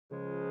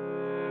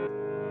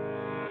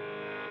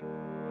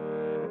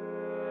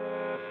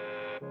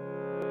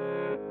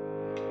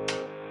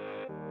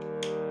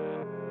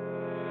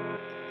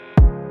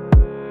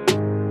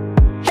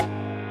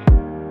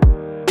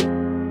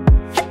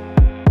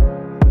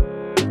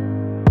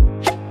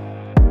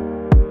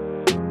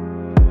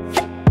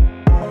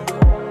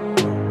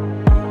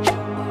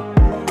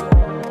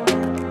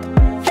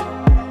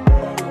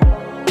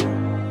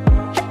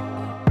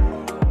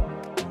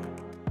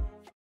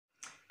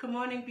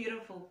morning,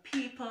 beautiful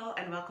people,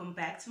 and welcome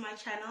back to my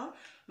channel.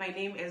 My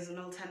name is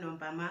Nolthando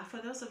Mbama. For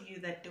those of you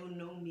that don't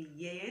know me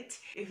yet,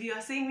 if you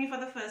are seeing me for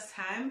the first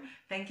time,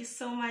 thank you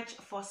so much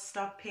for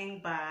stopping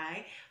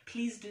by.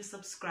 Please do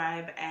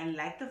subscribe and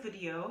like the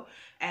video,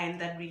 and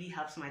that really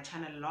helps my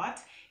channel a lot.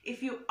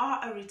 If you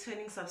are a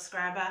returning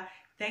subscriber,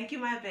 thank you,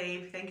 my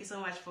babe. Thank you so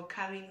much for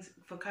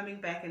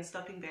coming back and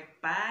stopping back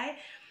by.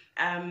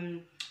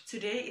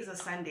 Today is a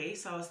Sunday,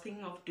 so I was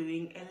thinking of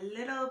doing a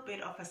little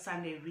bit of a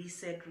Sunday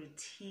reset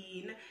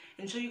routine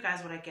and show you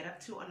guys what I get up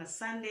to on a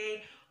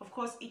Sunday. Of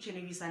course, each and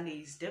every Sunday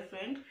is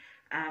different.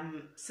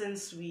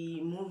 Since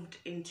we moved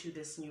into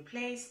this new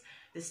place,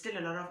 there's still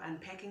a lot of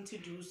unpacking to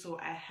do, so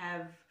I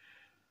have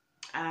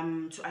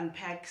to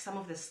unpack some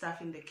of the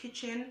stuff in the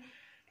kitchen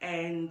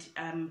and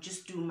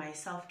just do my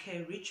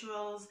self-care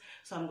rituals.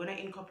 So I'm going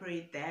to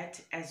incorporate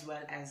that as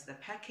well as the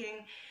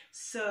packing,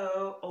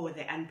 or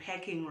the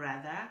unpacking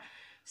rather.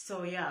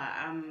 So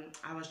yeah,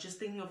 I was just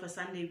thinking of a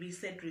Sunday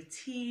reset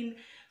routine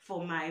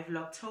for my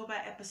Vlogtober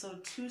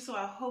episode 2. So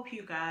I hope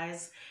you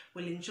guys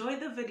will enjoy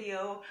the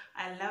video.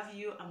 I love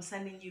you. I'm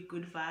sending you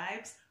good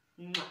vibes.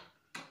 Mwah.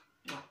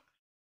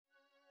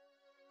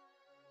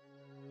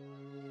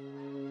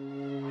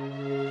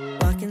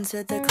 Walk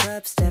into the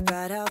club, step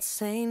right out,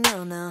 say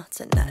no, no.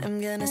 Tonight I'm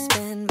gonna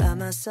spend by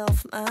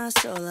myself, my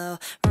solo.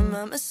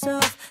 Remind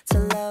myself to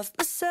love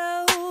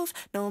myself.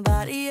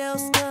 Nobody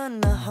else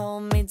gonna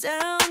hold me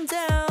down,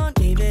 down.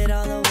 Gave it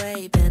all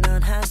away, been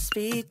on high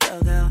speed,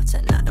 go, go.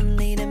 Tonight I'm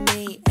needing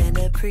me and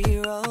a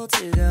pre-roll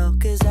to go.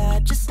 Cause I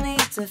just need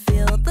to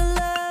feel the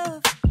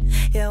love.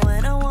 Yeah,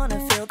 when I wanna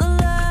feel the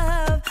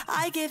love,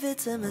 I give it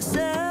to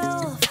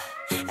myself.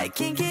 I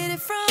can't get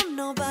it from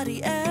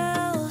nobody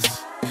else.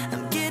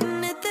 I'm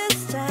getting it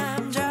this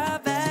time,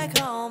 drive back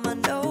home. I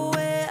know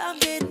where I'm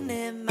getting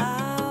it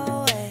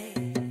my way.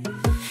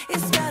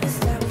 It's gotta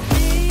start with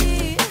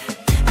me.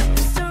 I'm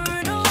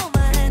restoring all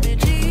my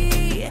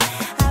energy.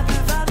 I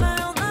provide my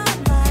own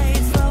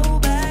light, slow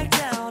back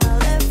down. I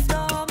left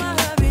all my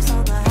hurries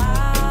on the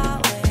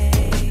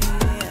highway.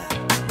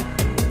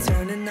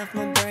 Turning off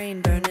my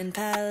brain, burning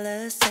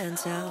Palo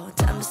Santo.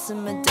 Time to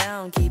simmer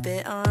down, keep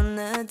it on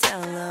the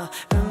down low.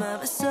 Remind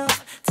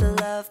myself to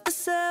love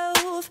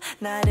myself.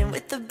 Not in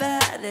with the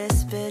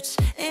baddest bitch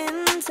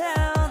in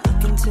town.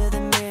 Look into the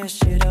mirror,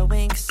 shoot a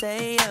wink,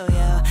 say yo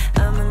yo.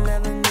 I'm in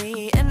love with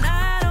me and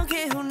I don't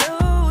care who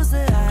knows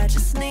that. I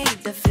just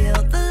need to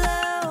feel the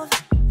love.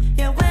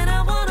 Yeah, when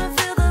I wanna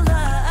feel the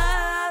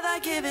love, I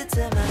give it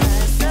to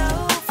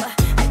myself.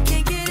 I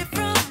can't get it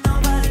from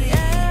nobody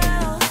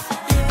else.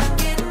 Yeah, I'm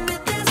getting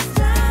it this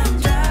time,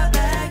 drive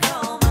back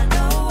home. I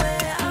know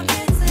where I'm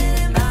getting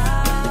it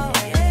my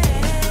way.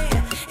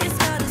 It's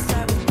gotta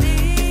start with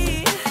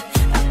me.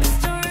 I'm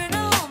restoring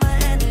all my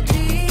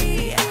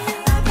energy. I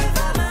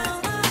provide my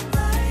own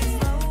light,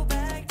 slow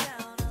back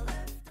down. I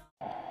left.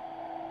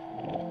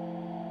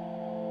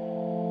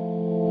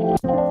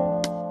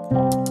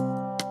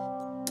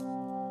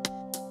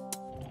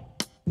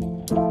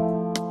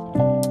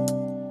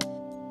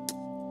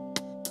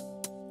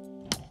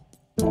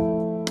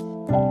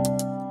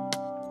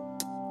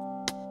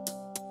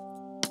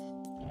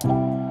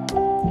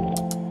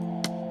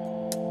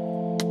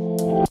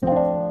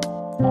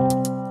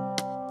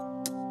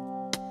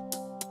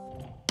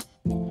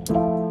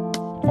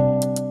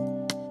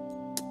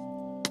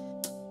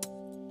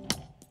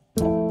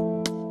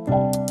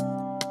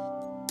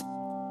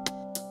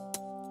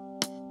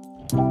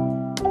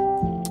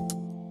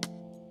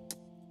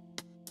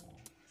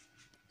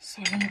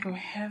 So I'm gonna go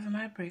have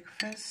my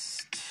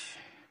breakfast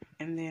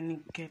and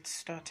then get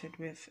started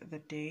with the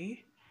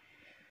day.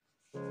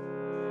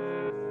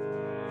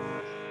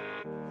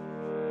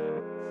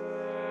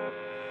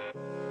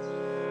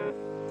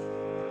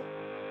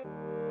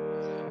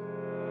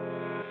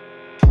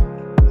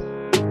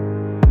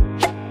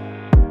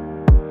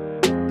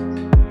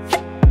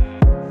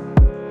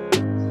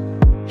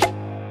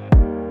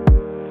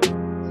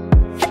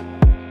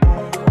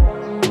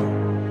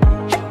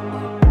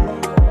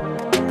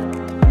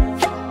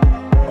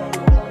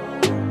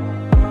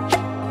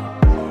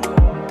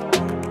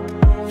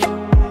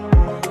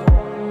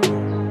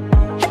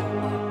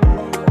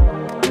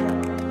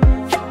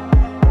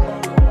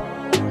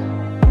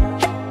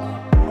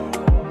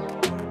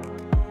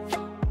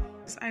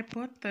 I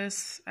bought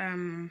this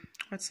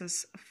what's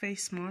this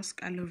face mask,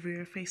 aloe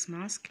vera face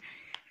mask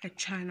at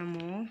China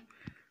Mall.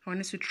 I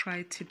wanted to try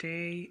it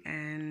today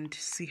and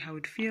see how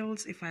it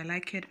feels. If I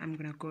like it, I'm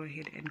gonna go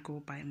ahead and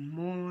go buy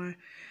more,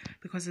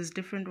 because there's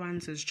different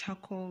ones. There's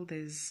charcoal,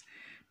 there's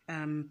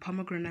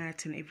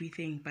pomegranate and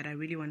everything, but I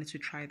really wanted to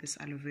try this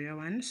aloe vera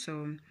one.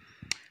 So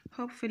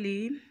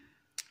hopefully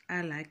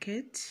I like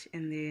it,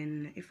 and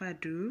then if I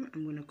do,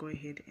 I'm gonna go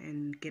ahead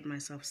and get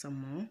myself some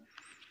more.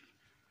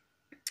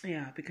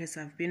 Yeah, because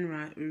I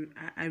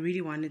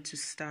really wanted to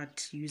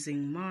start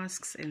using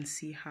masks and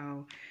see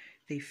how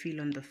they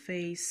feel on the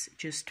face,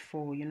 just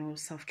for, you know,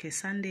 self-care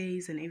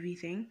Sundays and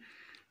everything.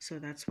 So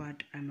that's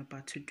what I'm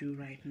about to do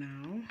right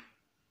now.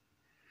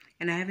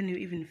 and I haven't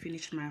even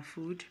finished my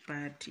food.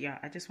 But yeah,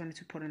 I just wanted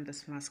to put on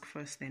this mask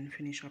first, then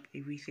finish up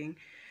everything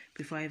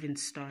before I even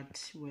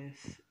start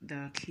with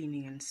the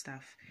cleaning and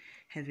stuff.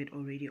 Have it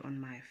already on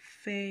my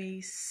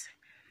face.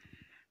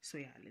 So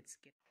yeah, let's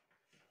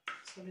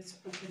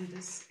open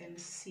this and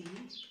see.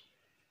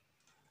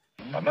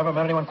 I've never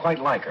met anyone quite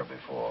like her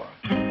before.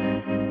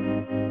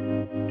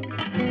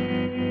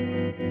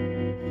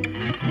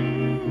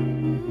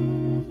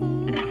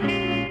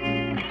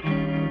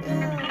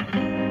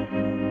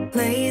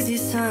 Lazy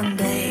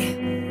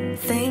Sunday,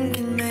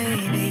 thinking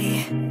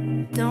maybe,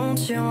 don't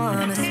you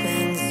wanna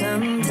spend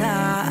some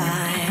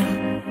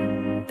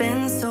time?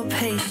 Been so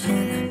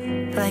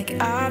patient, like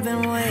I've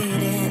been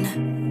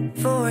waiting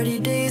 40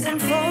 days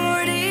and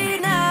 40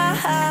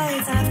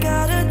 nights. I've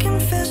got a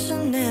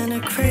confession and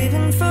a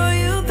craving for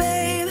you,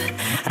 babe.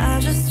 I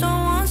just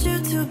don't want you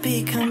to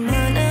become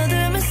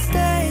another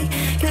mistake.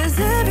 'Cause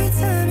every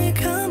time you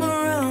come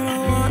around, I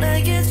wanna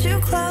get you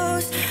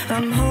close.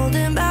 I'm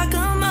holding back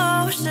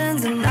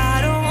emotions and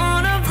I don't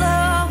wanna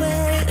blow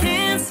it.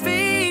 Can't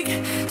speak,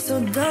 so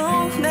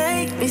don't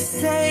make me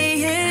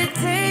say it.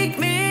 Take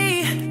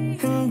me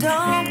and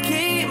don't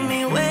keep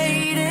me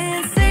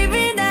waiting. Save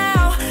me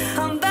now,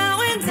 I'm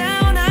bowing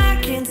down,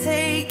 I can't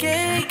take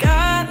it.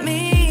 Got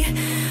me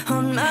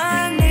on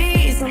my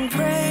knees, I'm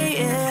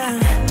praying.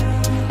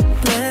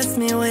 Bless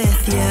me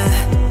with ya,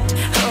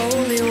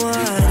 holy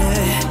water,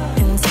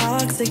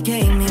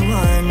 intoxicate me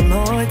one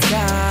more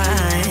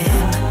time.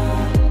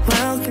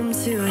 Welcome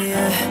to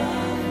your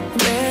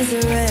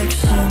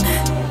resurrection,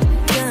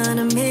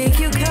 gonna make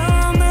you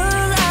come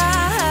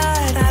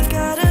alive. I've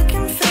got a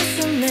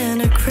confession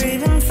and a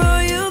craving for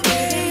you,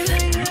 babe.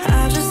 I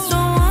just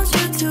don't want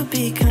you to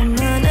become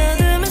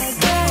another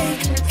mistake.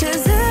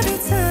 'Cause every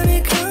time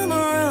you come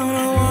around,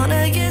 I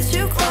wanna get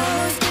you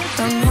close.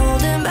 I'm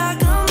holding back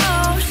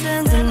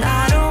emotions and I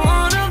don't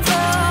wanna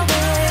blow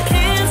it.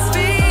 Can't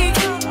speak,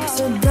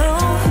 so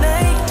don't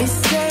make me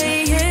say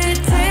it.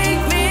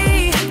 Take me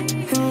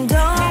and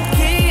don't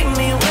keep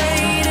me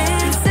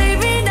waiting. Save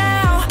me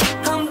now,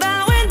 I'm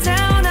bowing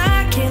down, I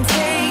can't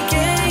take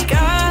it.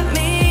 Got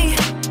me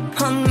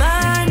on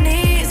my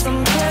knees, I'm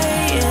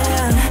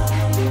praying,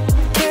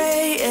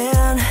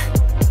 praying,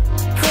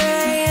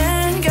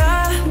 praying.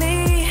 Got me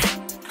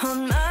on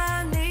my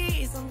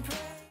knees, I'm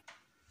praying.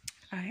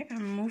 I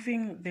am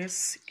moving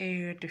this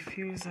air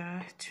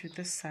diffuser to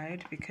this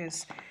side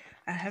because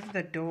I have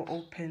the door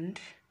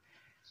opened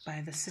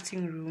by the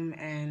sitting room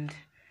and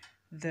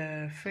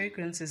the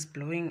fragrance is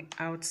blowing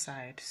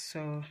outside.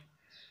 So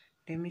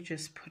let me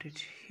just put it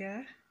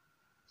here.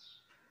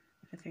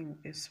 I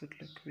think this would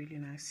look really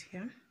nice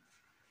here.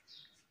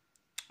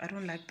 I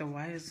don't like the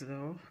wires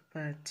though,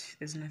 but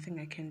there's nothing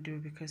I can do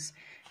because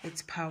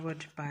it's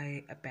powered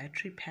by a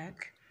battery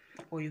pack,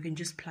 or you can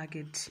just plug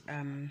it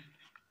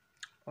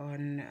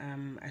on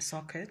a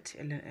socket,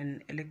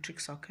 an electric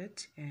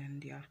socket,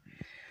 and yeah.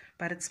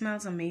 But it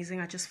smells amazing.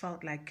 I just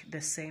felt like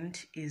the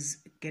scent is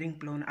getting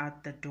blown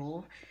out the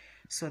door,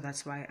 so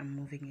that's why I'm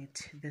moving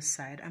it this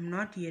side. I'm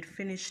not yet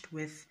finished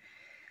with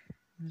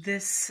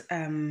this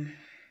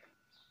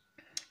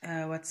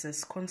what's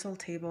this, console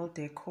table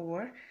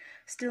decor.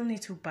 Still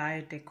need to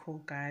buy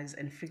decor, guys,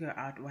 and figure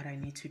out what I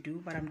need to do,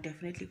 but I'm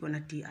definitely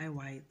gonna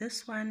DIY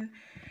this one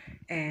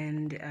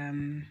and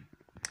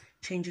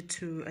change it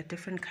to a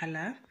different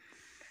color.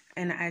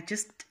 And I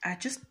just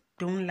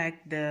don't like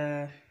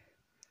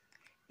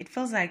it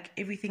feels like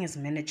everything is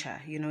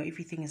miniature, you know,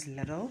 everything is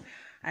little.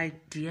 I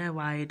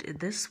DIY'd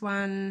this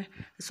one.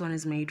 This one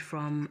is made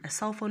from a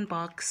cell phone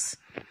box,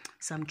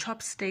 some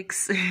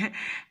chopsticks,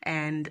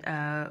 and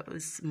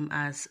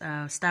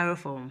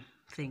styrofoam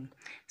thing.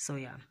 So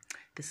yeah,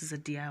 this is a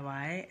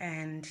DIY,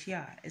 and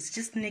yeah, it's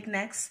just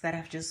knickknacks that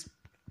I've just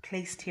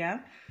placed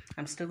here.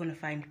 I'm still gonna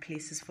find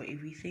places for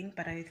everything,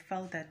 but I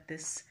felt that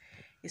this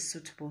is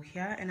suitable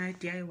here, and I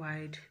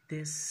DIY'd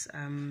this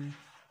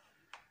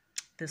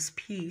this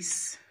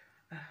piece.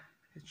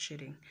 It's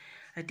shitting.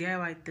 I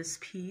DIY'd this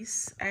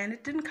piece, and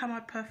it didn't come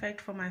out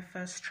perfect for my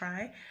first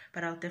try,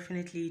 but I'll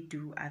definitely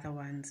do other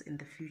ones in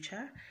the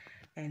future.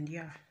 And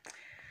yeah,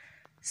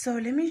 so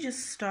let me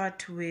just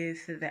start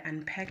with the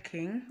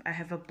unpacking. I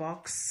have a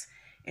box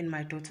in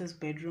my daughter's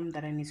bedroom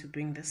that I need to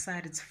bring this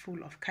side. It's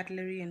full of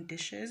cutlery and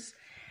dishes.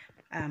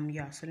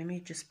 Yeah, so let me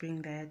just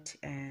bring that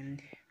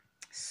and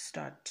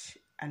start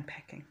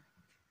unpacking.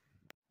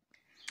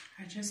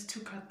 I just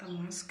took out the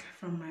mask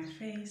from my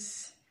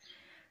face.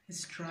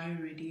 It's dry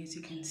already, as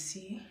you can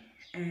see,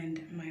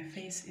 and my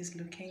face is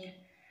looking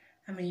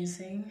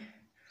amazing.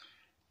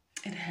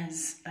 It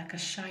has like a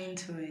shine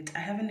to it. I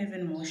haven't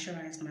even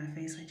moisturized my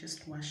face, I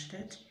just washed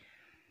it.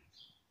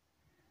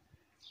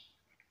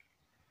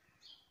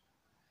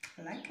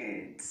 I like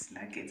it.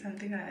 I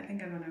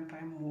think I'm gonna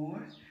buy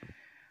more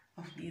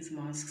of these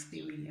masks.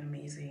 They're really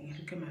amazing.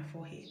 Look at my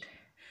forehead.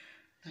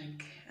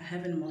 Like, I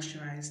haven't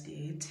moisturized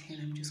it,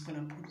 and I'm just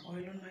gonna put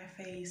oil on my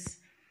face.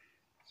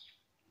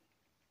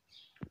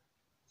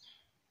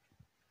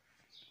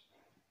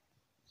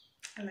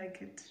 I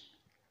like it.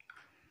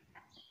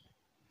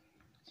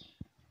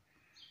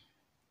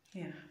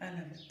 Yeah, I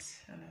love it.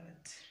 I love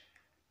it.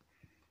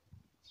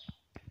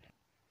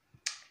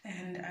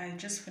 And I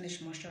just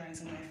finished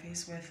moisturizing my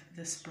face with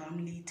this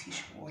Bromley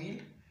tissue oil,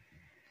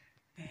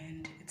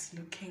 and it's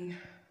looking,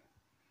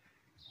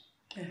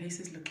 my face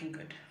is looking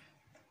good.